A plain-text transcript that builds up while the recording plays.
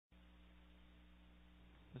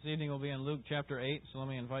This evening we'll be in Luke chapter 8, so let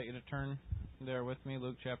me invite you to turn there with me,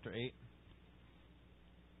 Luke chapter 8.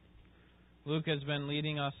 Luke has been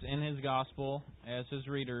leading us in his gospel as his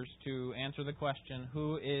readers to answer the question,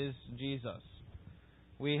 who is Jesus?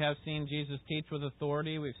 We have seen Jesus teach with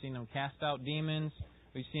authority. We've seen him cast out demons.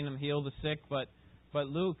 We've seen him heal the sick. But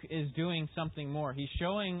Luke is doing something more. He's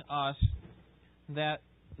showing us that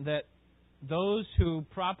those who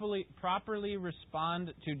properly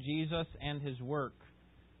respond to Jesus and his work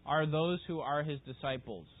are those who are his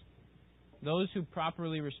disciples. Those who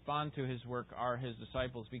properly respond to his work are his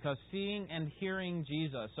disciples. Because seeing and hearing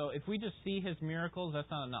Jesus, so if we just see his miracles, that's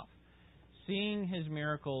not enough. Seeing his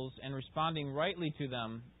miracles and responding rightly to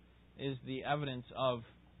them is the evidence of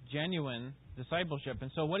genuine discipleship. And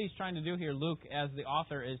so what he's trying to do here, Luke, as the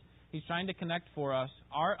author, is he's trying to connect for us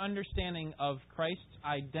our understanding of Christ's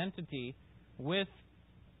identity with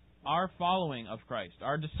our following of Christ,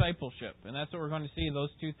 our discipleship. And that's what we're going to see,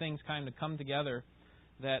 those two things kind of come together,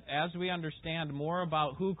 that as we understand more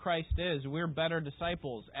about who Christ is, we're better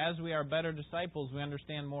disciples. As we are better disciples, we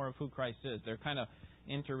understand more of who Christ is. They're kind of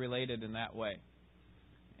interrelated in that way.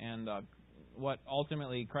 And what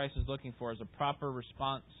ultimately Christ is looking for is a proper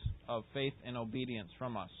response of faith and obedience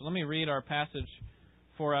from us. So let me read our passage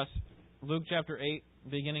for us. Luke chapter 8,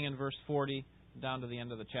 beginning in verse 40, down to the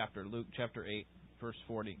end of the chapter. Luke chapter 8, verse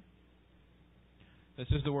 40. This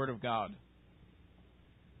is the Word of God.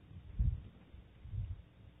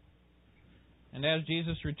 And as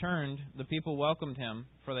Jesus returned, the people welcomed him,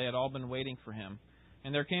 for they had all been waiting for him.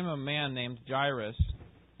 And there came a man named Jairus,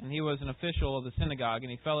 and he was an official of the synagogue, and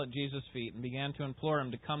he fell at Jesus' feet and began to implore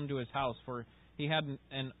him to come to his house, for he had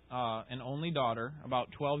an only daughter, about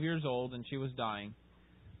 12 years old, and she was dying.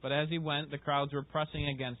 But as he went, the crowds were pressing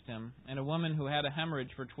against him, and a woman who had a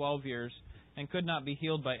hemorrhage for 12 years and could not be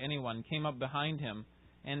healed by anyone came up behind him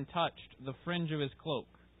and touched the fringe of his cloak.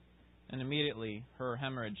 And immediately her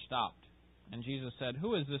hemorrhage stopped. And Jesus said,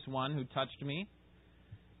 "Who is this one who touched me?"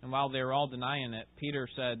 And while they were all denying it, Peter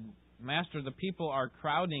said, "Master, the people are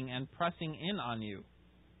crowding and pressing in on you."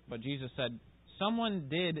 But Jesus said, "Someone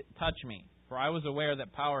did touch me, for I was aware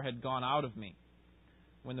that power had gone out of me."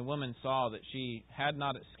 When the woman saw that she had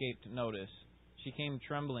not escaped notice, she came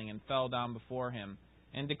trembling and fell down before him,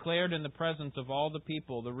 and declared in the presence of all the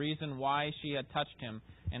people the reason why she had touched him,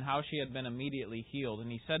 and how she had been immediately healed.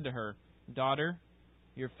 And he said to her, "Daughter,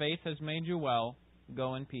 your faith has made you well.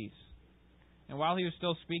 Go in peace." And while he was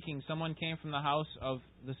still speaking, someone came from the house of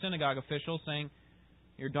the synagogue official, saying,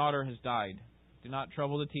 "Your daughter has died. Do not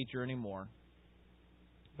trouble the teacher anymore."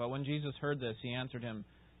 But when Jesus heard this, he answered him,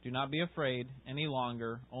 "Do not be afraid any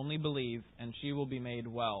longer, only believe, and she will be made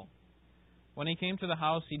well." When he came to the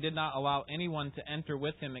house, he did not allow anyone to enter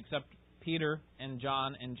with him except Peter and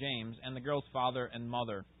John and James and the girl's father and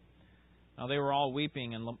mother. Now they were all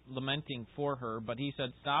weeping and lamenting for her, but he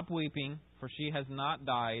said, "Stop weeping, for she has not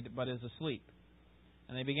died, but is asleep."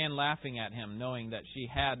 And they began laughing at him, knowing that she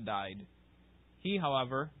had died. He,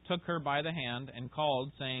 however, took her by the hand and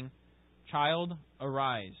called, saying, "Child,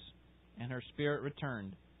 arise." And her spirit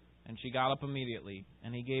returned, and she got up immediately.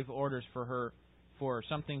 And he gave orders for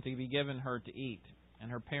something to be given her to eat.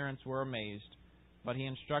 And her parents were amazed, but he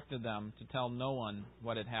instructed them to tell no one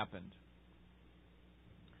what had happened.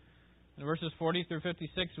 In verses 40 through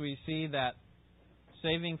 56, we see that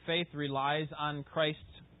saving faith relies on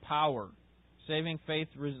Christ's power. Saving faith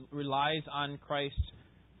relies on Christ's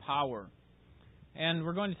power. And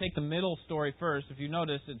we're going to take the middle story first. If you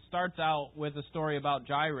notice, it starts out with a story about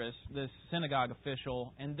Jairus, this synagogue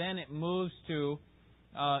official, and then it moves to,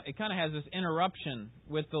 it kind of has this interruption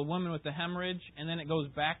with the woman with the hemorrhage, and then it goes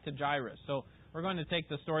back to Jairus. So we're going to take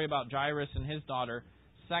the story about Jairus and his daughter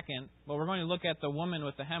second, but we're going to look at the woman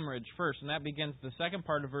with the hemorrhage first, and that begins the second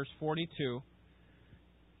part of verse 42.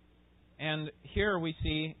 And here we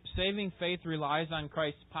see saving faith relies on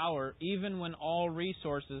Christ's power even when all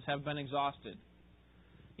resources have been exhausted.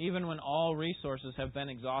 Even when all resources have been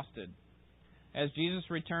exhausted. As Jesus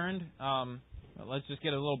returned, let's just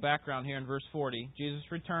get a little background here in verse 40. Jesus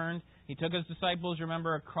returned. He took his disciples,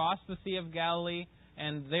 remember, across the Sea of Galilee,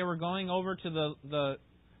 and they were going over to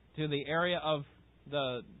the area of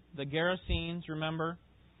the Gerasenes, remember?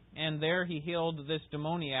 And there he healed this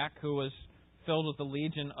demoniac who was filled with a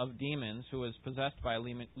legion of demons, who was possessed by a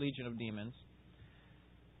legion of demons.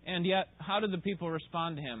 And yet, how did the people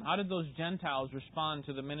respond to him? How did those Gentiles respond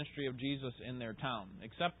to the ministry of Jesus in their town?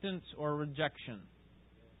 Acceptance or rejection?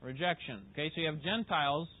 Rejection. Okay, so you have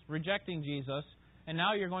Gentiles rejecting Jesus, and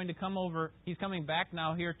now you're going to come over, he's coming back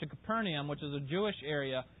now here to Capernaum, which is a Jewish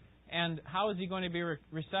area, and how is he going to be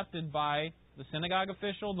recepted by the synagogue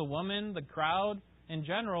official, the woman, the crowd? In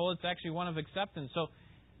general, it's actually one of acceptance. So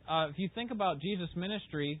if you think about Jesus'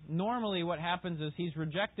 ministry, normally what happens is He's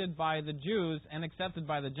rejected by the Jews and accepted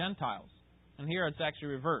by the Gentiles. And here it's actually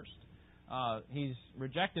reversed. He's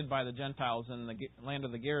rejected by the Gentiles in the land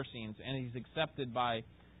of the Gerasenes, and He's accepted by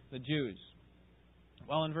the Jews.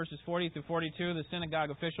 Well, in verses 40 through 42, the synagogue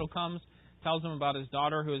official comes, tells him about his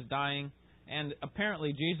daughter who is dying, and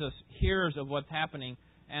apparently Jesus hears of what's happening,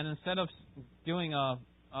 and instead of doing a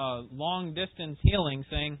long-distance healing,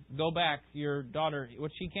 saying, go back, your daughter,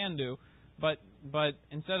 which he can do, but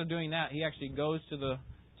instead of doing that, he actually goes to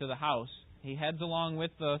the house. He heads along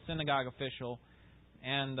with the synagogue official,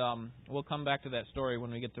 and we'll come back to that story when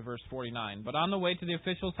we get to verse 49. But on the way to the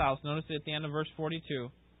official's house, notice at the end of verse 42,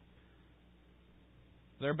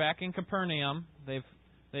 they're back in Capernaum.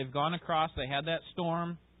 They've gone across. They had that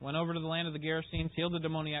storm, went over to the land of the Gerasenes, healed the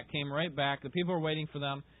demoniac, came right back. The people were waiting for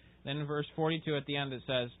them. Then in verse 42 at the end it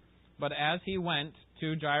says, but as he went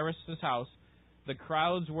to Jairus' house, the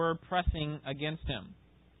crowds were pressing against him.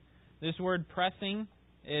 This word pressing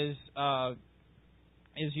is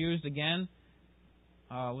used again.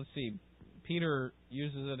 Let's see. Peter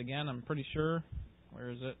uses it again, I'm pretty sure.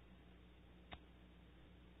 Where is it?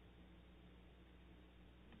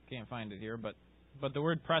 Can't find it here, but the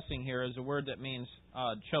word pressing here is a word that means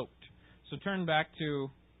choked. So turn back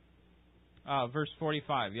to verse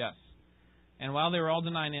 45, yes. And while they were all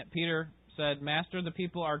denying it, Peter said, Master, the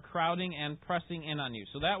people are crowding and pressing in on you.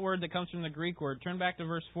 So that word that comes from the Greek word, turn back to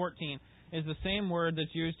verse 14, is the same word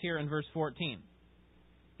that's used here in verse 14.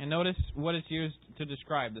 And notice what it's used to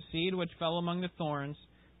describe. The seed which fell among the thorns,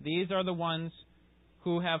 these are the ones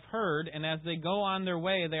who have heard, and as they go on their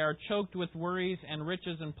way, they are choked with worries and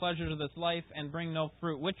riches and pleasures of this life and bring no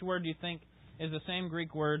fruit. Which word do you think is the same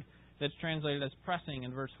Greek word that's translated as pressing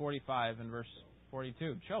in verse 45 and verse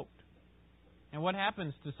 42? Choked. And what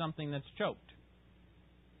happens to something that's choked?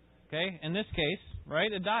 Okay, in this case,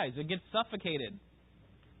 right, it dies. It gets suffocated.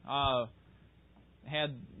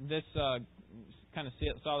 Had this, kind of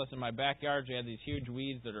saw this in my backyard. You had these huge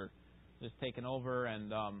weeds that are just taken over,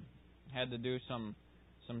 and had to do some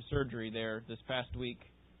surgery there this past week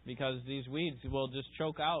because these weeds will just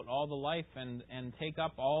choke out all the life and take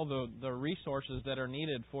up all the resources that are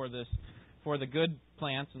needed for the good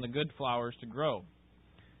plants and the good flowers to grow.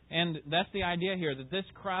 And that's the idea here, that this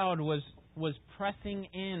crowd was pressing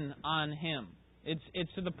in on him.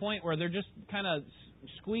 It's to the point where they're just kind of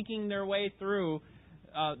squeaking their way through,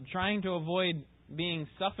 trying to avoid being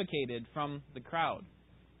suffocated from the crowd.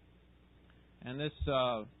 And this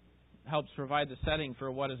helps provide the setting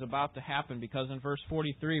for what is about to happen, because in verse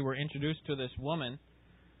 43 we're introduced to this woman.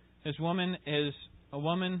 This woman is a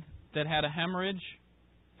woman that had a hemorrhage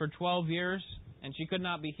for 12 years, and she could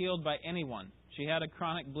not be healed by anyone. She had a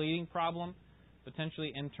chronic bleeding problem,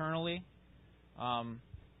 potentially internally,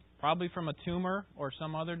 probably from a tumor or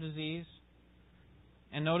some other disease.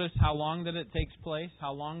 And notice how long that it takes place,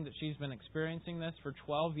 how long that she's been experiencing this, for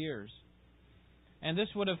 12 years. And this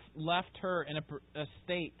would have left her in a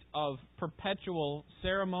state of perpetual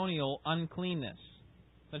ceremonial uncleanness,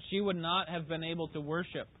 that she would not have been able to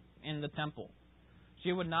worship in the temple.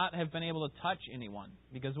 She would not have been able to touch anyone,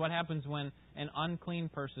 because what happens when an unclean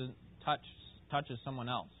person touches someone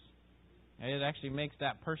else? It actually makes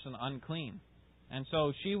that person unclean. And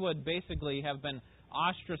so she would basically have been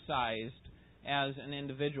ostracized as an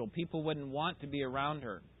individual. People wouldn't want to be around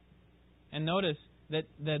her. And notice that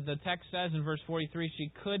the text says in verse 43,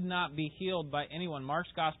 she could not be healed by anyone. Mark's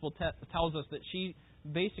Gospel tells us that she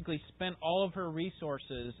basically spent all of her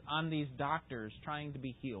resources on these doctors trying to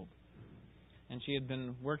be healed. And she had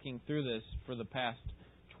been working through this for the past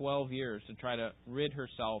 12 years to try to rid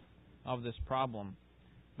herself of this problem.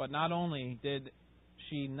 But not only did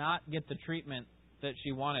she not get the treatment that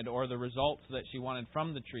she wanted, or the results that she wanted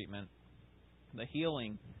from the treatment, the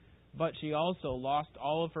healing, but she also lost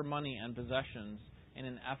all of her money and possessions in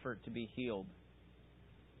an effort to be healed.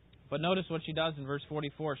 But notice what she does in verse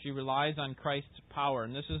 44. She relies on Christ's power.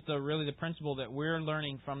 And this is really the principle that we're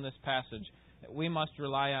learning from this passage, that we must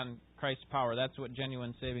rely on Christ's power. That's what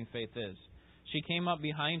genuine saving faith is. She came up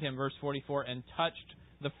behind him, verse 44, and touched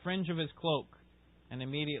the fringe of his cloak, and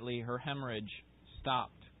immediately her hemorrhage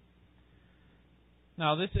stopped.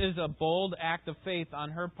 Now, this is a bold act of faith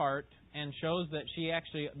on her part, and shows that she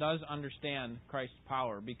actually does understand Christ's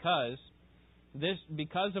power, because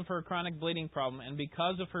of her chronic bleeding problem and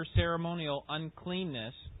because of her ceremonial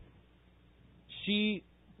uncleanness, she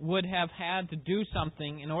would have had to do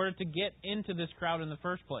something in order to get into this crowd in the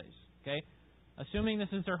first place. Okay? Assuming this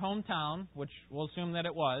is her hometown, which we'll assume that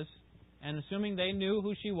it was, and assuming they knew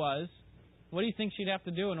who she was, what do you think she'd have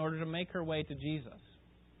to do in order to make her way to Jesus?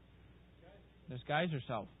 Disguise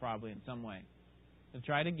herself, probably, in some way. to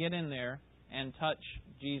try to get in there and touch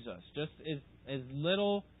Jesus. Just as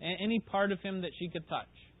little, any part of Him that she could touch.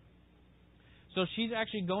 So she's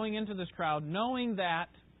actually going into this crowd knowing that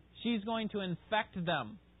she's going to infect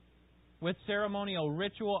them with ceremonial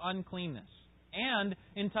ritual uncleanness. And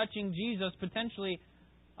in touching Jesus, potentially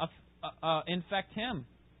infect Him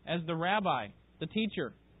as the rabbi, the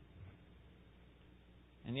teacher.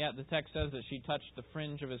 And yet the text says that she touched the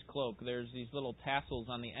fringe of His cloak. There's these little tassels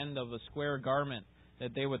on the end of a square garment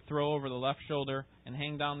that they would throw over the left shoulder and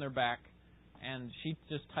hang down their back. And she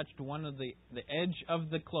just touched one of the edge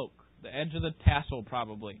of the cloak, the edge of the tassel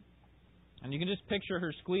probably. And you can just picture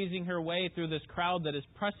her squeezing her way through this crowd that is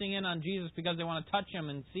pressing in on Jesus because they want to touch Him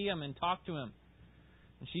and see Him and talk to Him.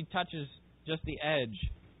 And she touches just the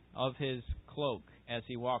edge of His cloak as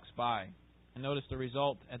He walks by. And notice the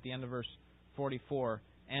result at the end of verse 44.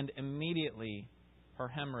 And immediately her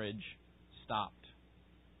hemorrhage stopped.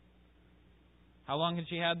 How long had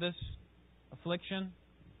she had this affliction?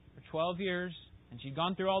 For 12 years. And she'd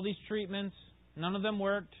gone through all these treatments. None of them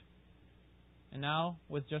worked. And now,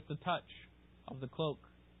 with just a touch of the cloak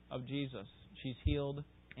of Jesus, she's healed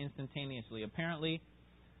instantaneously. Apparently,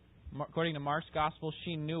 according to Mark's Gospel,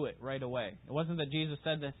 she knew it right away. It wasn't that Jesus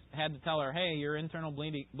had to tell her, hey, your internal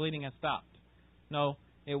bleeding has stopped. No,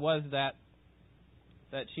 it was that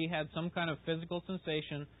she had some kind of physical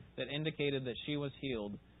sensation that indicated that she was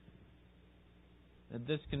healed. That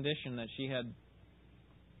this condition that she had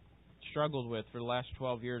struggled with for the last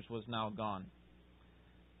 12 years was now gone.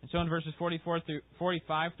 And so in verses 45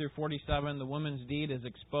 through 47, the woman's deed is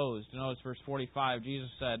exposed. Notice verse 45, Jesus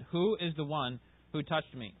said, "Who is the one who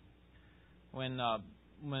touched me?" When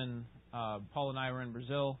Paul and I were in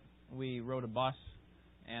Brazil, we rode a bus,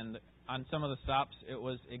 and on some of the stops, it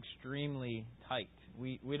was extremely tight.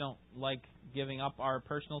 We don't like giving up our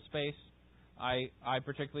personal space. I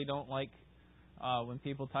particularly don't like when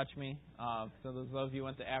people touch me. So those of you who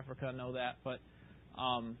went to Africa know that. But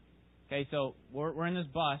okay, so we're in this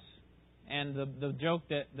bus, and the joke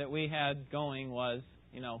that we had going was,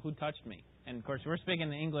 who touched me? And of course, we're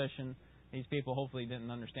speaking English, and these people hopefully didn't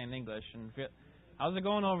understand English. And how's it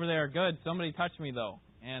going over there? Good. Somebody touched me though,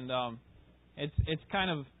 and it's kind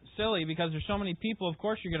of silly because there's so many people. Of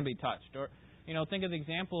course, you're going to be touched. Or think of the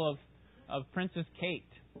example of Princess Kate.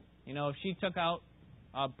 If she took out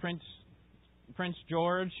Prince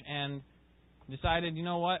George and decided,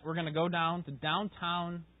 we're going to go down to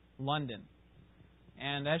downtown London.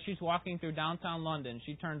 And as she's walking through downtown London,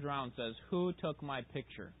 she turns around and says, "Who took my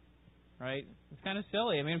picture?" Right? It's kind of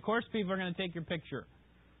silly. Of course people are going to take your picture.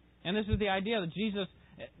 And this is the idea that Jesus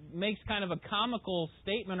makes kind of a comical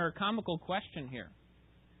statement or a comical question here.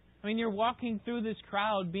 You're walking through this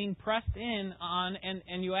crowd being pressed in on,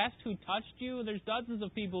 and you ask who touched you? There's dozens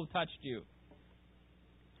of people who touched you.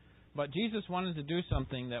 But Jesus wanted to do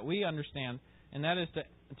something that we understand, and that is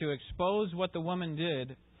to expose what the woman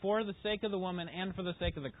did for the sake of the woman and for the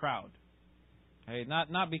sake of the crowd. Okay,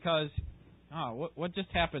 not because, what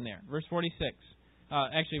just happened there? Verse 46.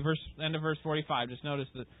 End of verse 45. Just notice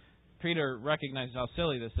that Peter recognizes how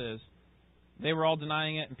silly this is. They were all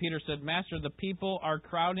denying it, and Peter said, "Master, the people are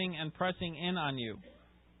crowding and pressing in on you."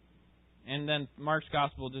 And then Mark's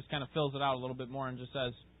Gospel just kind of fills it out a little bit more and just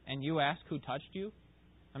says, "And you ask who touched you?"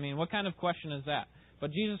 What kind of question is that?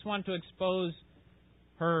 But Jesus wanted to expose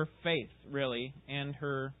her faith, really, and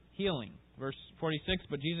her healing. Verse 46,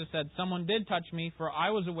 but Jesus said, "Someone did touch me, for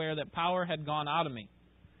I was aware that power had gone out of me."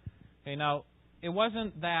 Okay, now, it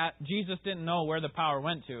wasn't that Jesus didn't know where the power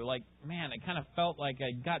went to. It kind of felt like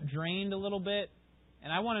I got drained a little bit,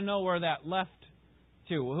 and I want to know where that left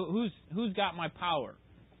to. Who's got my power?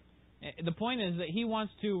 The point is that He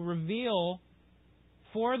wants to reveal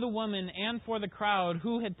for the woman and for the crowd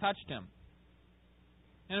who had touched Him.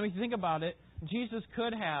 And if you think about it, Jesus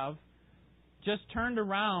could have just turned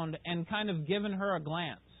around and kind of given her a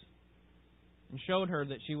glance and showed her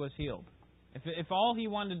that she was healed. If all He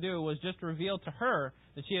wanted to do was just reveal to her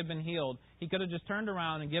that she had been healed, He could have just turned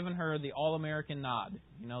around and given her the all-American nod.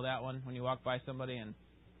 You know that one when you walk by somebody, and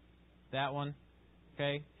that one?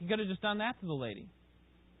 Okay? He could have just done that to the lady.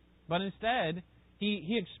 But instead,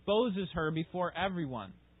 He exposes her before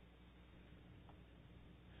everyone.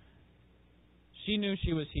 She knew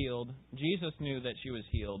she was healed. Jesus knew that she was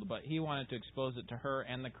healed, but He wanted to expose it to her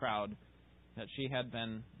and the crowd that she had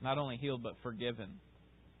been not only healed but forgiven.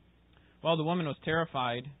 Well, the woman was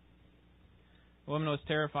terrified. The woman was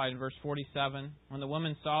terrified in verse 47. When the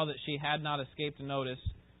woman saw that she had not escaped notice,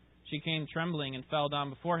 she came trembling and fell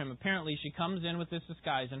down before Him. Apparently, she comes in with this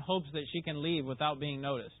disguise and hopes that she can leave without being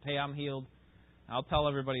noticed. Hey, I'm healed. I'll tell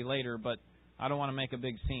everybody later, but I don't want to make a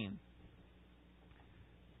big scene.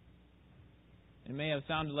 It may have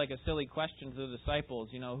sounded like a silly question to the disciples,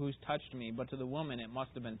 who's touched me? But to the woman, it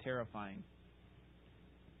must have been terrifying.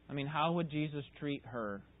 I mean, how would Jesus treat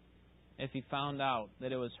her if He found out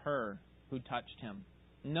that it was her who touched Him?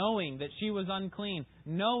 Knowing that she was unclean,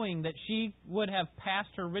 knowing that she would have passed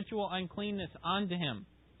her ritual uncleanness onto Him.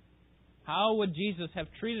 How would Jesus have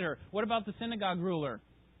treated her? What about the synagogue ruler?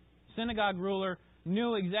 Synagogue ruler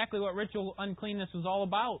knew exactly what ritual uncleanness was all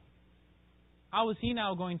about. How was he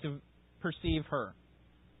now going to perceive her?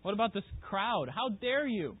 What about this crowd? How dare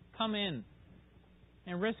you come in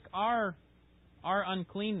and risk our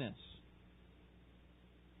uncleanness?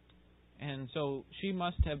 And so she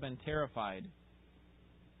must have been terrified.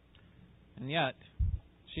 And yet,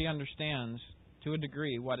 she understands to a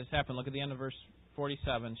degree what has happened. Look at the end of verse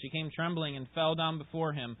 47. She came trembling and fell down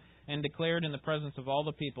before Him and declared in the presence of all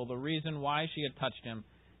the people the reason why she had touched Him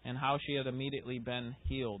and how she had immediately been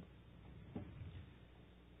healed.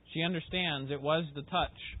 She understands it was the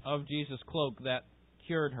touch of Jesus' cloak that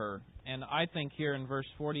cured her. And I think here in verse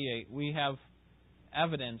 48 we have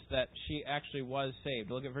evidence that she actually was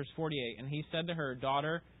saved. Look at verse 48. And He said to her,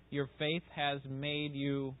 "Daughter, your faith has made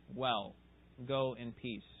you well. Go in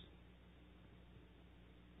peace."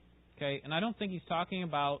 Okay, and I don't think He's talking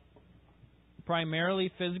about primarily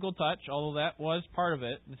physical touch, although that was part of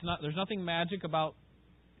it. There's nothing magic about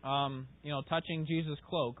touching Jesus'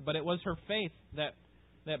 cloak, but it was her faith that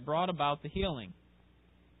brought about the healing.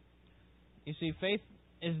 You see, faith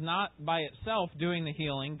is not by itself doing the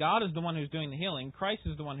healing. God is the one who's doing the healing. Christ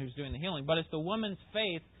is the one who's doing the healing. But it's the woman's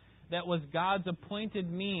faith that was God's appointed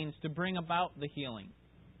means to bring about the healing.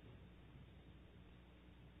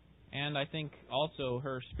 And I think also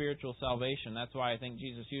her spiritual salvation. That's why I think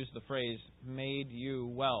Jesus used the phrase, "made you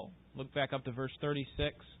well." Look back up to verse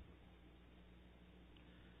 36.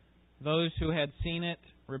 Those who had seen it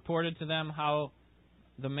reported to them how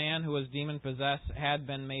the man who was demon-possessed had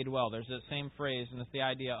been made well. There's that same phrase, and it's the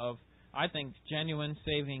idea of, I think, genuine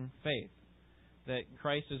saving faith. That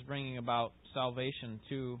Christ is bringing about salvation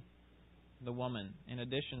to the woman, in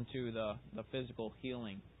addition to the physical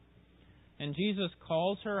healing. And Jesus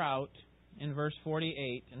calls her out in verse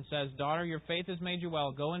 48 and says, "Daughter, your faith has made you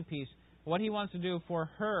well. Go in peace." What He wants to do for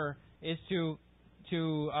her is to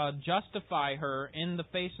justify her in the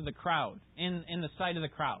face of the crowd, in the sight of the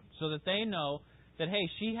crowd, so that they know that, hey,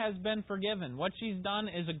 she has been forgiven. What she's done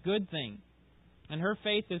is a good thing. And her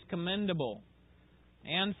faith is commendable.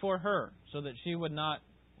 And for her, so that she would not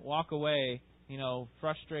walk away,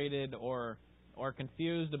 frustrated or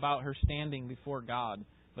confused about her standing before God,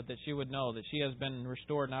 but that she would know that she has been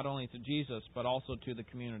restored not only to Jesus, but also to the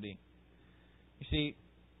community. You see,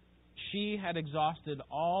 she had exhausted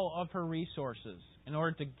all of her resources in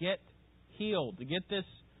order to get healed, to get this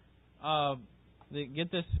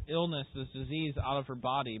illness, this disease out of her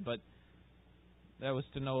body, but that was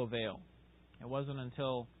to no avail. It wasn't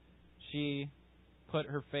until she put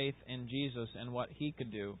her faith in Jesus and what He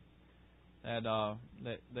could do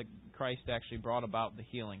that Christ actually brought about the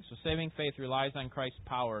healing. So saving faith relies on Christ's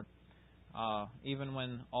power, even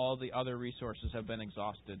when all the other resources have been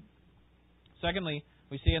exhausted. Secondly,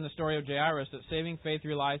 we see in the story of Jairus that saving faith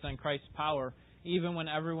relies on Christ's power, even when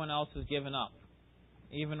everyone else has given up.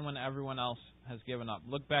 Even when everyone else has given up.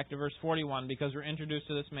 Look back to verse 41, because we're introduced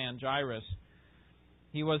to this man, Jairus.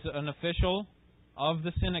 He was an official of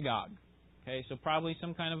the synagogue. Okay, so probably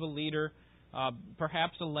some kind of a leader,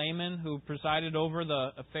 perhaps a layman who presided over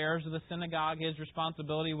the affairs of the synagogue. His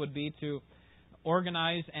responsibility would be to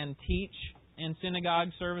organize and teach in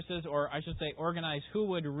synagogue services, or I should say organize who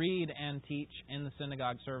would read and teach in the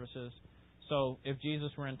synagogue services. So if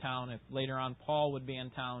Jesus were in town, if later on Paul would be in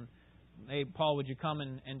town, hey, Paul, would you come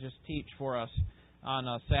and just teach for us on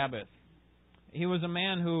Sabbath? He was a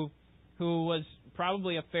man who was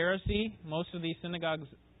probably a Pharisee. Most of these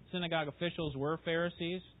synagogue officials were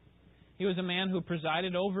Pharisees. He was a man who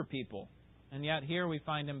presided over people. And yet here we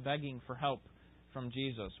find him begging for help from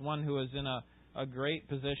Jesus. One who is in a great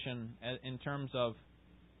position in terms of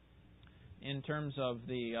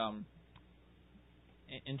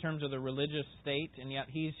the religious state, and yet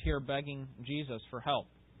he's here begging Jesus for help.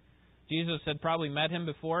 Jesus had probably met him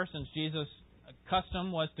before, since Jesus'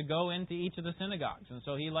 custom was to go into each of the synagogues. And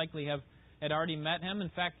so he likely had already met him. In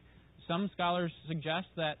fact, some scholars suggest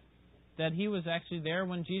that he was actually there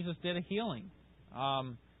when Jesus did a healing.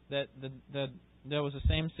 That there was the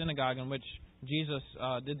same synagogue in which Jesus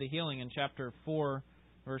did the healing in chapter 4,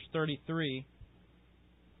 verse 33.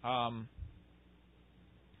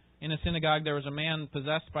 In a synagogue there was a man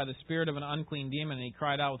possessed by the spirit of an unclean demon, and he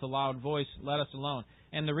cried out with a loud voice, "Let us alone."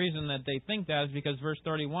 And the reason that they think that is because verse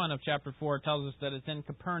 31 of chapter 4 tells us that it's in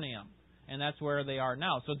Capernaum, and that's where they are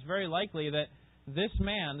now. So it's very likely this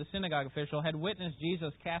man, the synagogue official, had witnessed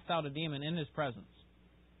Jesus cast out a demon in his presence.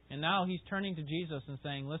 And now he's turning to Jesus and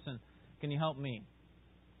saying, listen, can you help me?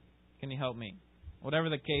 Can you help me? Whatever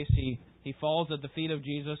the case, he falls at the feet of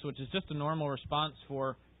Jesus, which is just a normal response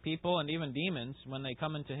for people and even demons when they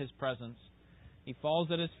come into His presence. He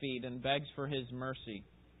falls at His feet and begs for His mercy.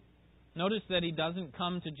 Notice that he doesn't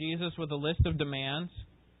come to Jesus with a list of demands.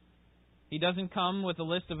 He doesn't come with a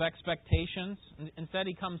list of expectations. Instead,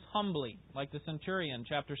 he comes humbly, like the centurion,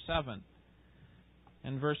 chapter 7.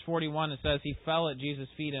 In verse 41, it says, he fell at Jesus'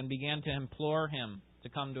 feet and began to implore Him to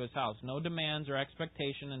come to his house. No demands or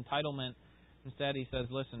expectation, entitlement. Instead, he says,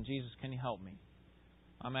 listen, Jesus, can you help me?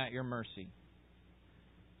 I'm at your mercy.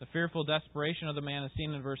 The fearful desperation of the man is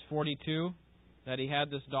seen in verse 42, that he had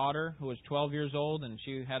this daughter who was 12 years old and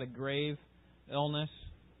she had a grave illness.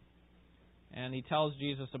 And he tells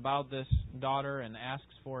Jesus about this daughter and asks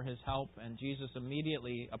for his help. And Jesus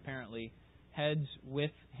immediately, apparently, heads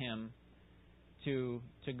with him to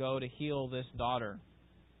go to heal this daughter.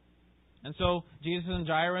 And so Jesus and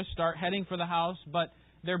Jairus start heading for the house, but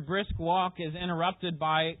their brisk walk is interrupted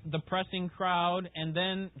by the pressing crowd. And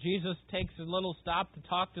then Jesus takes a little stop to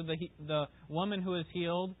talk to the woman who is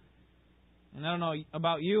healed. And I don't know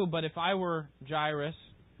about you, but if I were Jairus,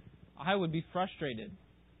 I would be frustrated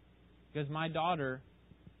because my daughter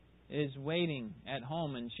is waiting at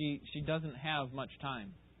home and she doesn't have much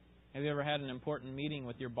time. Have you ever had an important meeting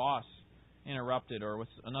with your boss interrupted or with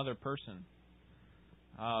another person?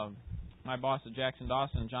 My boss at Jackson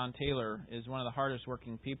Dawson, John Taylor, is one of the hardest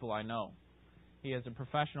working people I know. He is a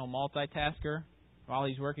professional multitasker. While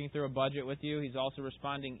he's working through a budget with you, he's also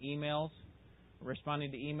responding to emails.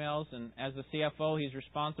 And as the CFO, he's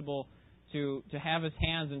responsible to have his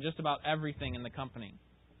hands in just about everything in the company.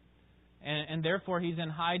 And therefore, he's in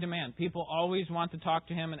high demand. People always want to talk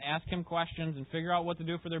to him and ask him questions and figure out what to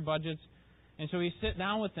do for their budgets. And so you sit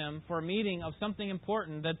down with him for a meeting of something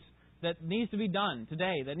important that needs to be done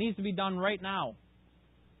today, that needs to be done right now.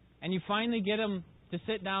 And you finally get him to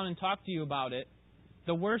sit down and talk to you about it.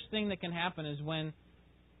 The worst thing that can happen is when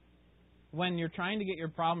you're trying to get your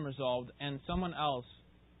problem resolved and someone else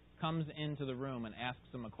comes into the room and asks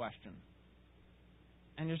them a question.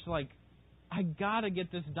 And you're just like, I got to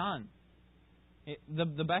get this done.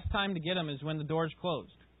 The best time to get them is when the door's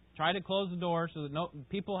closed. Try to close the door so that no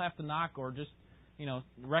people have to knock or just,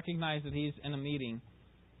 recognize that he's in a meeting.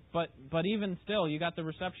 But even still, you got the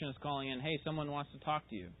receptionist calling in, hey, someone wants to talk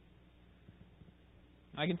to you.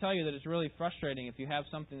 I can tell you that it's really frustrating if you have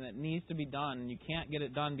something that needs to be done and you can't get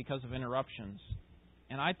it done because of interruptions.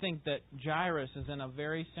 And I think that Jairus is in a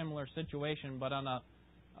very similar situation, but on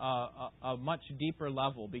a much deeper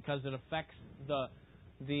level because it affects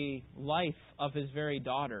the life of his very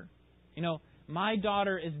daughter. My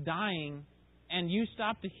daughter is dying, and you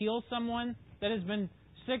stop to heal someone that has been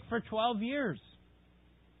sick for 12 years.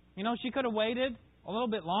 She could have waited a little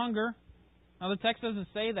bit longer. Now, the text doesn't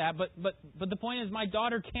say that, but the point is my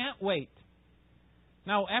daughter can't wait.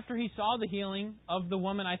 Now, after he saw the healing of the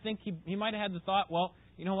woman, I think he might have had the thought, well,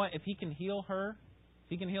 you know what, if he can heal her, if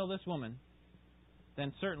he can heal this woman,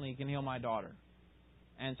 then certainly he can heal my daughter.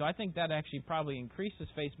 And so I think that actually probably increased his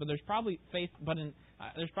faith, but there's probably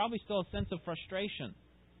there's probably still a sense of frustration.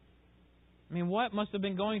 I mean, what must have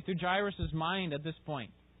been going through Jairus' mind at this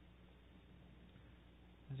point?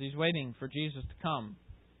 As he's waiting for Jesus to come,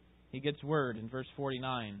 he gets word in verse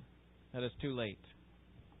 49 that it's too late.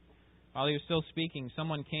 While he was still speaking,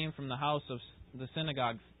 someone came from the house of the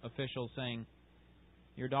synagogue official saying,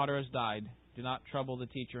 your daughter has died. Do not trouble the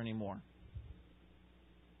teacher anymore.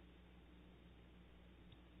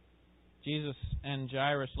 Jesus and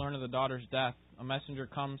Jairus learn of the daughter's death. A messenger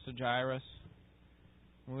comes to Jairus.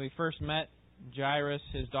 When we first met Jairus,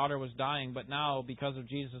 his daughter was dying, but now, because of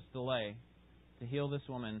Jesus' delay to heal this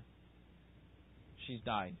woman, she's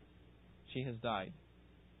died. She has died.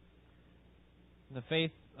 The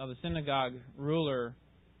faith of the synagogue ruler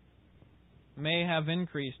may have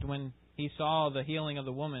increased when he saw the healing of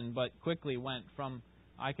the woman, but quickly went from,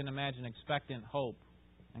 I can imagine, expectant hope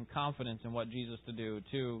and confidence in what Jesus to do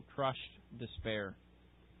to crushed despair.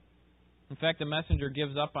 In fact, the messenger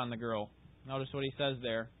gives up on the girl. Notice what he says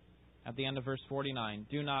there at the end of verse 49.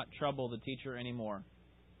 Do not trouble the teacher anymore.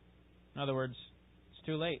 In other words, it's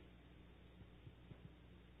too late.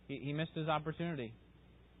 He missed his opportunity.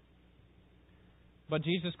 But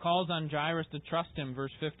Jesus calls on Jairus to trust him,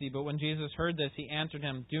 verse 50. But when Jesus heard this, he answered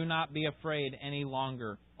him, do not be afraid any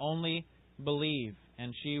longer. Only believe,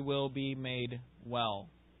 and she will be made well.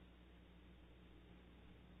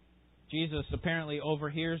 Jesus apparently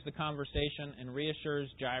overhears the conversation and reassures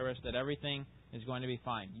Jairus that everything is going to be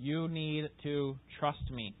fine. You need to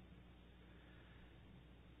trust me.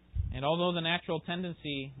 And although the natural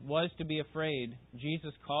tendency was to be afraid,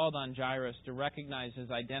 Jesus called on Jairus to recognize his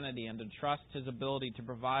identity and to trust his ability to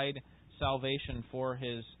provide salvation for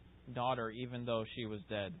his daughter, even though she was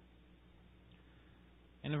dead.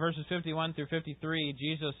 In verses 51 through 53,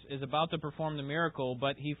 Jesus is about to perform the miracle,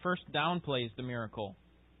 but he first downplays the miracle.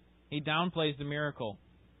 He downplays the miracle.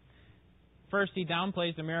 First, he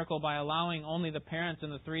downplays the miracle by allowing only the parents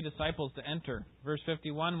and the 3 disciples to enter. Verse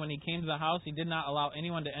 51, when he came to the house, he did not allow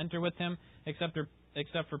anyone to enter with him except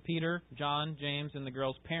for Peter, John, James, and the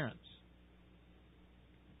girl's parents.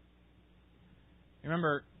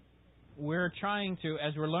 Remember, we're trying to,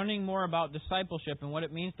 as we're learning more about discipleship and what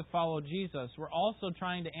it means to follow Jesus, we're also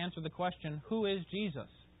trying to answer the question, who is Jesus?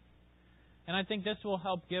 And I think this will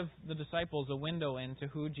help give the disciples a window into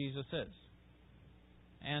who Jesus is.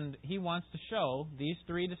 And he wants to show these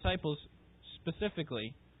 3 disciples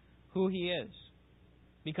specifically who he is.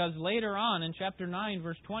 Because later on in chapter 9,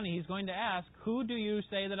 verse 20, he's going to ask, who do you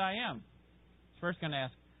say that I am? He's first going to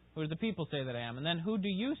ask, who do the people say that I am? And then, who do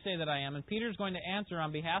you say that I am? And Peter's going to answer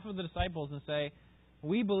on behalf of the disciples and say,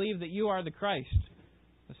 we believe that you are the Christ,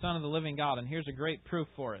 the Son of the living God. And here's a great proof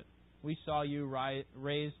for it. We saw you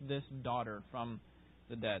raise this daughter from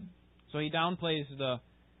the dead. So he downplays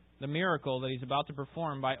the miracle that he's about to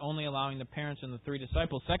perform by only allowing the parents and the 3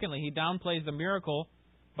 disciples. Secondly, he downplays the miracle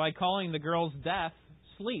by calling the girl's death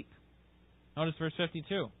sleep. Notice verse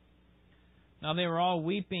 52. Now they were all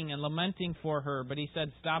weeping and lamenting for her, but he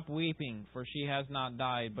said, stop weeping, for she has not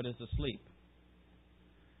died, but is asleep.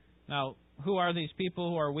 Now, who are these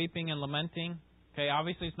people who are weeping and lamenting? Okay,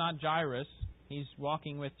 obviously it's not Jairus. He's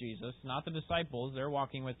walking with Jesus. Not the disciples. They're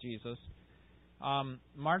walking with Jesus.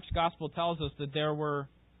 Mark's Gospel tells us that there were,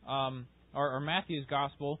 or Matthew's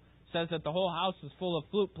Gospel says that the whole house was full of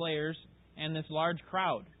flute players and this large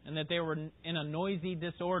crowd, and that they were in a noisy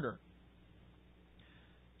disorder.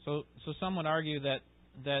 So some would argue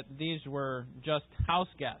that these were just house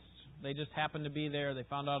guests. They just happened to be there. They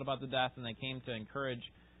found out about the death, and they came to encourage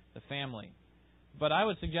the family. But I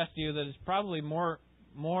would suggest to you that it's probably more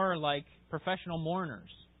like professional mourners.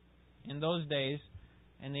 In those days,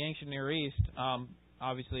 in the ancient Near East,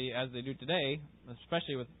 obviously as they do today,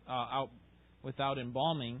 especially without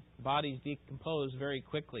embalming, bodies decompose very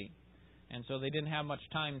quickly, and so they didn't have much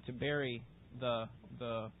time to bury the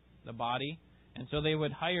body. And so they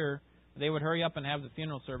would hurry up and have the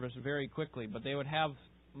funeral service very quickly. But they would have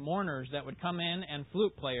mourners that would come in and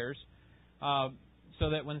flute players so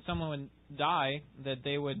that when someone would die, that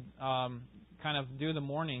they would kind of do the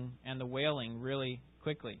mourning and the wailing really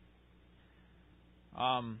quickly.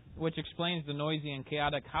 Which explains the noisy and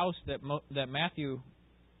chaotic house that Matthew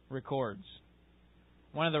records.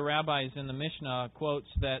 One of the rabbis in the Mishnah quotes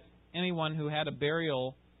that anyone who had a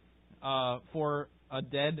burial for a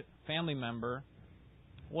dead family member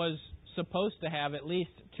was supposed to have at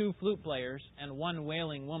least 2 flute players and 1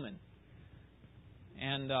 wailing woman.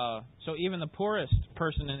 And so even the poorest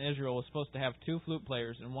person in Israel was supposed to have 2 flute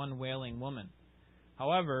players and 1 wailing woman.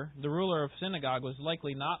 However, the ruler of synagogue was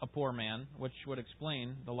likely not a poor man, which would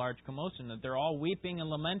explain the large commotion, that they're all weeping and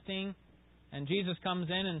lamenting, and Jesus comes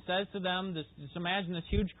in and says to them, just imagine this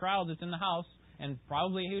huge crowd that's in the house, and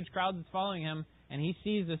probably a huge crowd that's following him, and he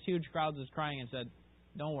sees this huge crowd that's crying and said,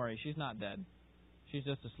 don't worry, she's not dead. She's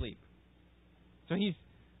just asleep. So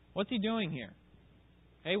what's he doing here?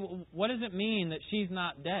 Hey, what does it mean that she's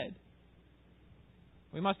not dead?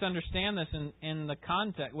 We must understand this in the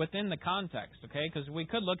context, within the context, okay? Because we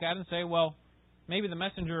could look at it and say, well, maybe the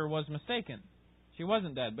messenger was mistaken. She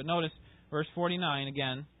wasn't dead. But notice verse 49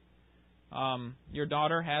 again. Your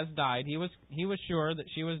daughter has died. He was sure that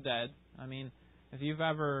she was dead. I mean, if you've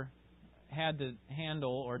ever had to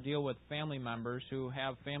handle or deal with family members who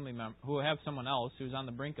have someone else who's on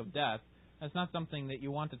the brink of death, that's not something that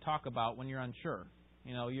you want to talk about when you're unsure.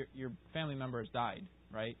 You know, your family member has died,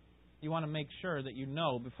 right? You want to make sure that you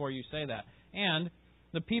know before you say that. And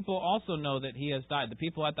the people also know that he has died. The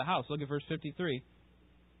people at the house. Look at verse 53.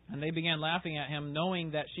 And they began laughing at him,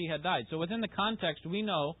 knowing that she had died. So within the context, we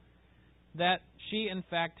know that she, in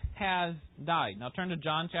fact, has died. Now turn to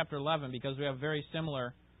John chapter 11, because we have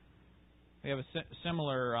similar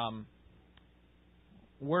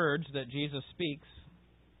words that Jesus speaks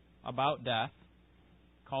about death.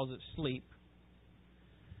 Calls it sleep.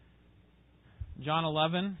 John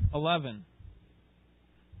 11:11.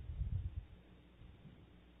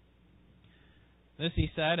 This he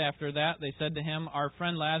said. After that, they said to him, our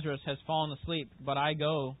friend Lazarus has fallen asleep, but I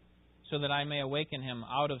go so that I may awaken him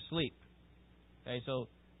out of sleep. Okay, so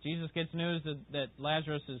Jesus gets news that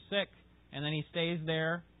Lazarus is sick, and then he stays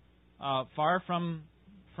there far from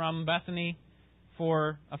Bethany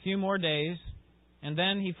for a few more days And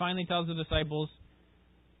then he finally tells the disciples,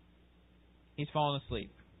 he's fallen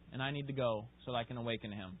asleep, and I need to go so that I can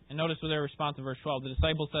awaken him. And notice with their response in verse 12, the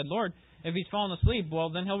disciples said, Lord, if he's fallen asleep, well,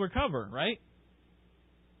 then he'll recover, right?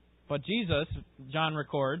 But Jesus, John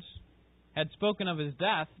records, had spoken of his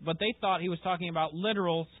death, but they thought he was talking about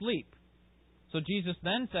literal sleep. So Jesus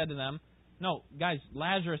then said to them, no, guys,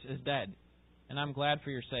 Lazarus is dead, and I'm glad for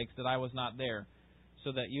your sakes that I was not there,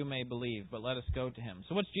 so that you may believe, but let us go to him.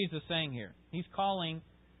 So what's Jesus saying here? He's calling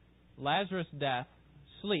Lazarus' death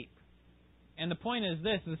sleep. And the point is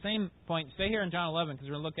this, the same point, stay here in John 11 because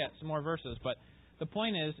we're going to look at some more verses, but the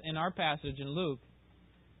point is, in our passage in Luke,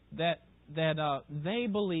 that they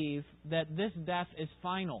believe that this death is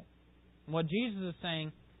final. What Jesus is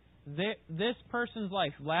saying, this person's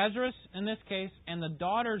life, Lazarus in this case, and the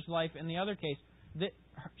daughter's life in the other case,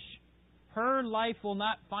 her life will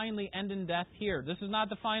not finally end in death here. This is not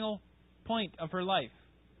the final point of her life.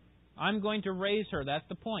 I'm going to raise her. That's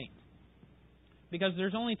the point. Because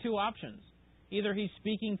there's only two options. Either he's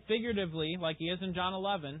speaking figuratively, like he is in John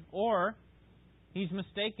 11, or he's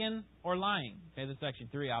mistaken or lying. Okay, there's actually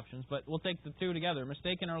three options, but we'll take the two together,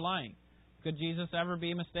 mistaken or lying. Could Jesus ever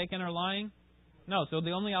be mistaken or lying? No, so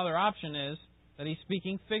the only other option is that he's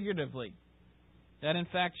speaking figuratively. That in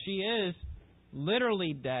fact she is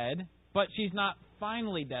literally dead, but she's not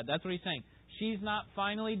finally dead. That's what he's saying. She's not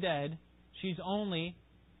finally dead. She's only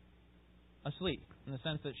asleep, in the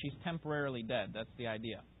sense that she's temporarily dead. That's the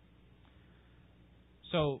idea.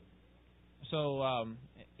 So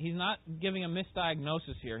he's not giving a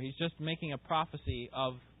misdiagnosis here. He's just making a prophecy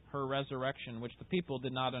of her resurrection, which the people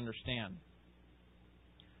did not understand.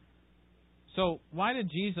 So why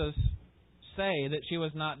did Jesus say that she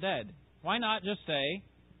was not dead? Why not just say,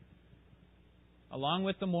 along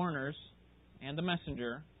with the mourners and the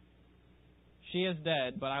messenger, she is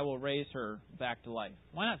dead, but I will raise her back to life?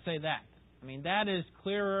 Why not say that? I mean, that is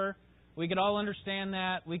clearer. We could all understand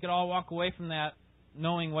that. We could all walk away from that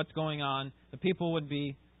knowing what's going on. The people would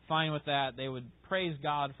be fine with that. They would praise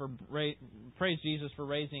Jesus for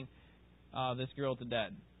raising this girl to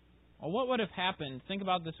dead. Well, what would have happened? Think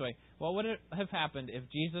about it this way. What would have happened if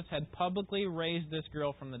Jesus had publicly raised this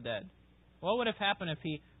girl from the dead? What would have happened if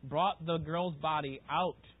he brought the girl's body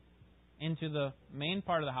out into the main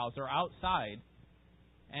part of the house or outside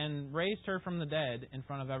and raised her from the dead in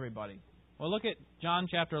front of everybody? Well, look at John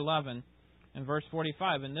chapter 11 and verse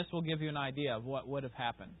 45, and this will give you an idea of what would have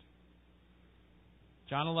happened.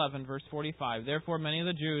 John 11, verse 45. Therefore, many of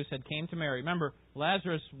the Jews had came to Mary. Remember,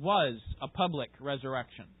 Lazarus was a public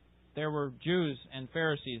resurrection. There were Jews and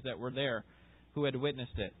Pharisees that were there who had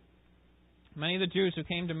witnessed it. Many of the Jews who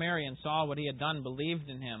came to Mary and saw what he had done believed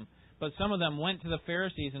in him, but some of them went to the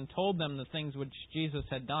Pharisees and told them the things which Jesus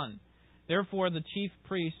had done. Therefore, the chief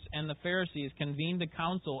priests and the Pharisees convened a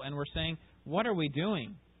council and were saying, "What are we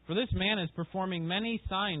doing? For this man is performing many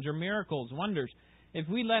signs or miracles, wonders. If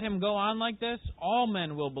we let him go on like this, all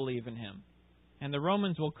men will believe in him. And the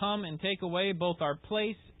Romans will come and take away both our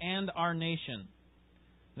place and our nation."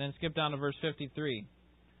 Then skip down to verse 53.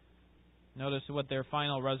 Notice what their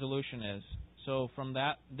final resolution is. So from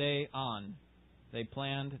that day on, they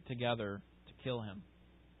planned together to kill him.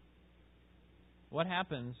 What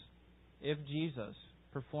happens if Jesus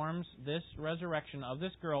performs this resurrection of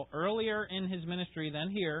this girl earlier in his ministry than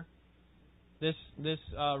here, this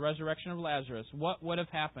resurrection of Lazarus? What would have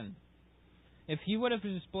happened? If he would have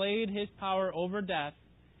displayed his power over death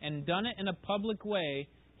and done it in a public way,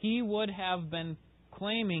 he would have been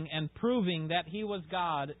claiming and proving that he was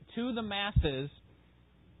God to the masses,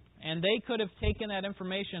 and they could have taken that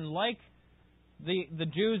information like the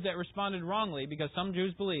Jews that responded wrongly, because some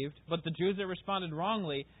Jews believed, but the Jews that responded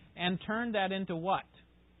wrongly, and turned that into what?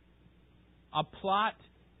 A plot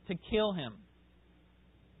to kill him.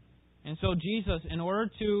 And so Jesus, in order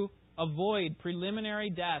to avoid preliminary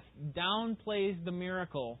death, downplays the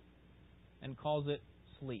miracle and calls it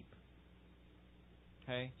sleep.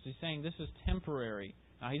 Okay? So he's saying this is temporary.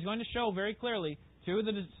 Now he's going to show very clearly to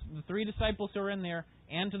the three disciples who are in there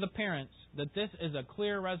and to the parents that this is a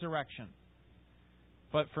clear resurrection.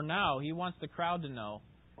 But for now, he wants the crowd to know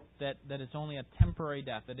that it's only a temporary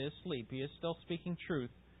death. It is sleep. He is still speaking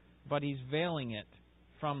truth, but he's veiling it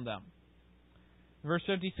from them. Verse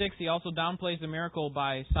 56, he also downplays the miracle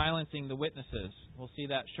by silencing the witnesses. We'll see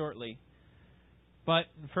that shortly. But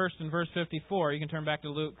first in verse 54, you can turn back to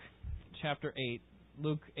Luke chapter 8.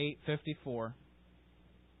 Luke 8:54.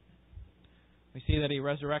 We see that he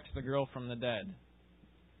resurrects the girl from the dead.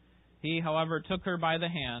 He, however, took her by the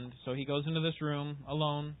hand, so he goes into this room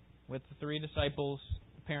alone with the three disciples,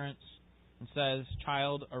 the parents, and says,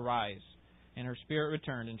 "Child, arise." And her spirit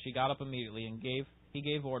returned, and she got up immediately and gave he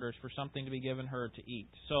gave orders for something to be given her to eat.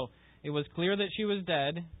 So it was clear that she was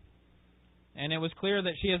dead, and it was clear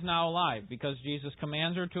that she is now alive because Jesus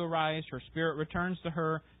commands her to arise. Her spirit returns to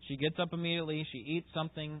her. She gets up immediately. She eats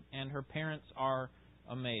something, and her parents are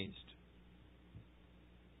amazed.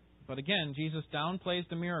 But again, Jesus downplays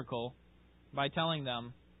the miracle by telling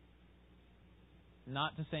them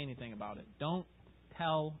not to say anything about it. Don't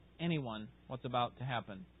tell anyone what's about to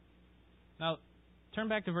happen. Now, turn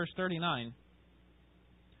back to verse 39,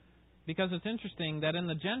 because it's interesting that in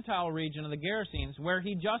the Gentile region of the Gerasenes, where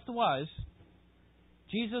he just was,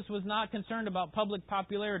 Jesus was not concerned about public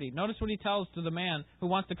popularity. Notice what he tells to the man who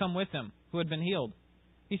wants to come with him, who had been healed.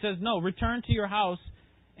 He says, no, return to your house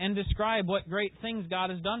and describe what great things God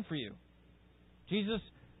has done for you. Jesus'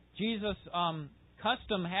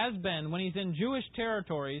 custom has been, when he's in Jewish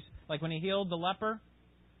territories, like when he healed the leper,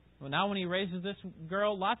 well, now when he raises this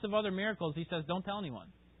girl, lots of other miracles, he says, don't tell anyone.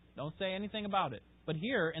 Don't say anything about it. But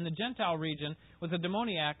here, in the Gentile region, with the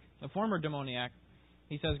demoniac, the former demoniac,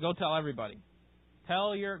 he says, go tell everybody.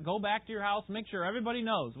 Go back to your house, make sure everybody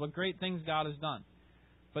knows what great things God has done.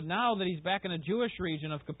 But now that he's back in a Jewish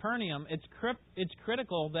region of Capernaum, it's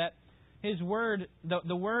critical that his word,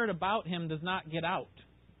 the word about him does not get out.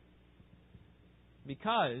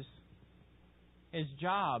 Because his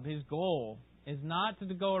job, his goal, is not to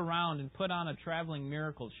go around and put on a traveling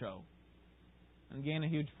miracle show and gain a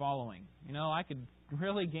huge following. You know, I could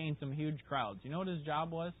really gain some huge crowds. You know what his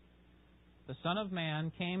job was? The Son of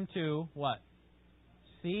Man came to, what?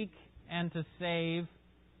 Seek and to save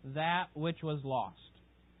that which was lost.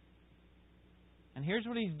 And here's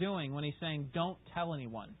what he's doing when he's saying, don't tell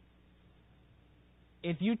anyone.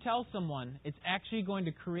 If you tell someone, it's actually going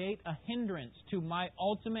to create a hindrance to my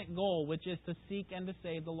ultimate goal, which is to seek and to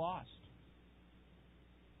save the lost.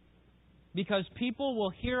 Because people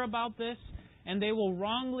will hear about this and they will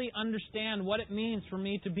wrongly understand what it means for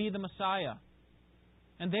me to be the Messiah.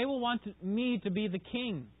 And they will want me to be the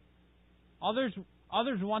king. Others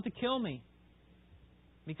want to kill me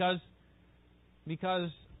because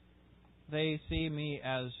they see me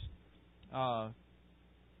as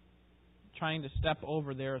trying to step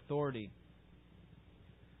over their authority.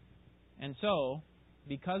 And so,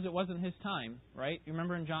 because it wasn't his time, right? You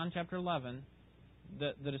remember in John chapter 11,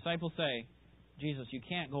 the disciples say, Jesus, you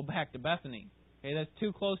can't go back to Bethany. Okay, that's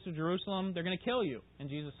too close to Jerusalem. They're going to kill you. And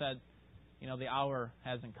Jesus said, the hour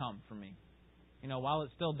hasn't come for me. While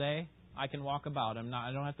it's still day, I can walk about.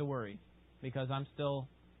 I don't have to worry because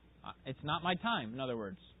it's not my time, in other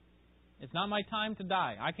words. It's not my time to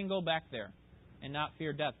die. I can go back there and not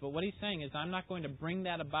fear death. But what he's saying is I'm not going to bring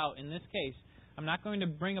that about. In this case, I'm not going to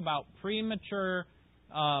bring about premature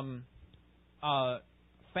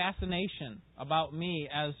fascination about me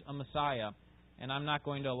as a Messiah. And I'm not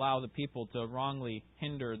going to allow the people to wrongly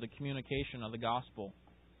hinder the communication of the gospel.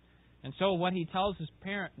 And so what he tells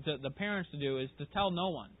the parents to do is to tell no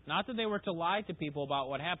one. Not that they were to lie to people about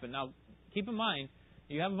what happened. Now, keep in mind,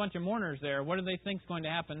 you have a bunch of mourners there. What do they think is going to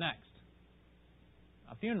happen next?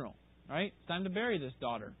 A funeral, right? It's time to bury this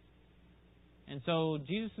daughter. And so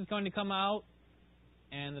Jesus is going to come out,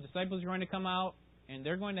 and the disciples are going to come out, and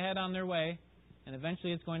they're going to head on their way, and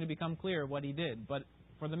eventually it's going to become clear what he did. But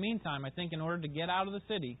for the meantime, I think in order to get out of the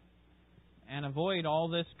city and avoid all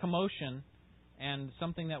this commotion and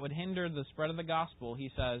something that would hinder the spread of the gospel,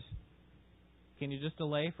 he says, can you just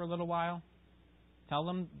delay for a little while? Tell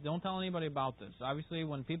them, don't tell anybody about this. Obviously,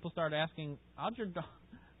 when people start asking, how's your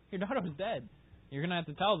daughter was dead, you're going to have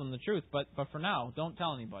to tell them the truth. But for now, don't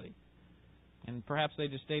tell anybody. And perhaps they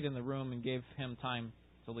just stayed in the room and gave him time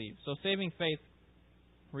to leave. So saving faith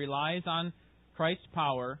relies on Christ's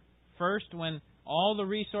power, first when all the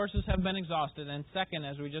resources have been exhausted, and second,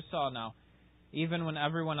 as we just saw now, even when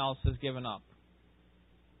everyone else has given up.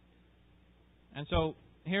 And so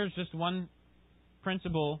here's just one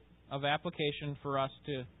principle of application for us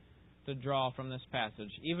to draw from this passage.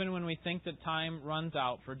 Even when we think that time runs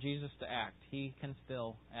out for Jesus to act, he can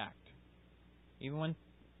still act. Even when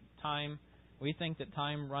we think that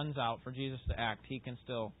time runs out for Jesus to act, he can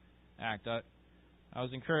still act. I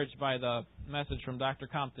was encouraged by the message from Dr.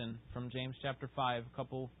 Compton from James chapter 5 a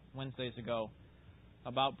couple Wednesdays ago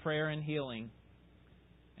about prayer and healing.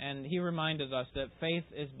 And he reminded us that faith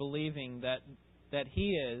is believing that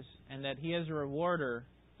he is, and that he is a rewarder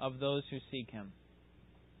of those who seek him.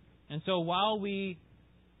 And so while we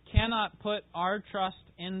cannot put our trust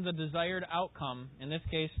in the desired outcome, in this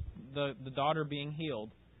case, the daughter being healed,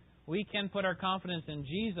 we can put our confidence in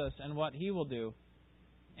Jesus and what he will do.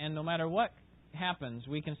 And no matter what happens,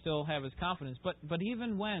 we can still have his confidence. But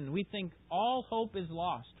even when we think all hope is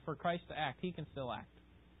lost for Christ to act, he can still act.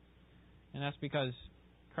 And that's because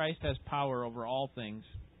Christ has power over all things,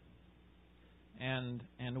 and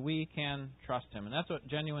we can trust Him. And that's what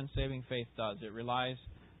genuine saving faith does. It relies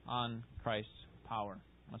on Christ's power.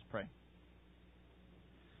 Let's pray.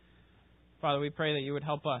 Father, we pray that You would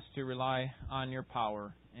help us to rely on Your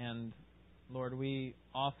power. And Lord, we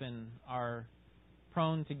often are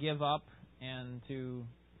prone to give up and to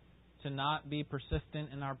not be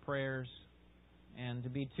persistent in our prayers and to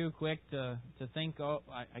be too quick to think, oh,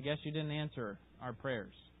 I guess You didn't answer our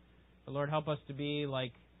prayers. But Lord, help us to be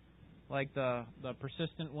like the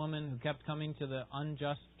persistent woman who kept coming to the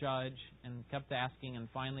unjust judge and kept asking, and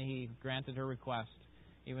finally He granted her request.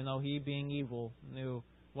 Even though He, being evil, knew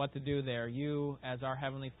what to do there, You, as our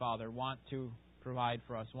Heavenly Father, want to provide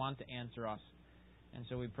for us, want to answer us. And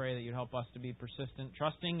so we pray that You'd help us to be persistent,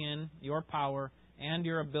 trusting in Your power and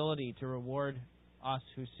Your ability to reward us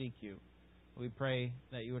who seek You. We pray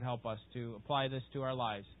that You would help us to apply this to our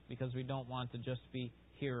lives, because we don't want to just be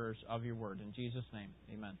hearers of Your word. In Jesus' name,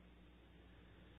 amen.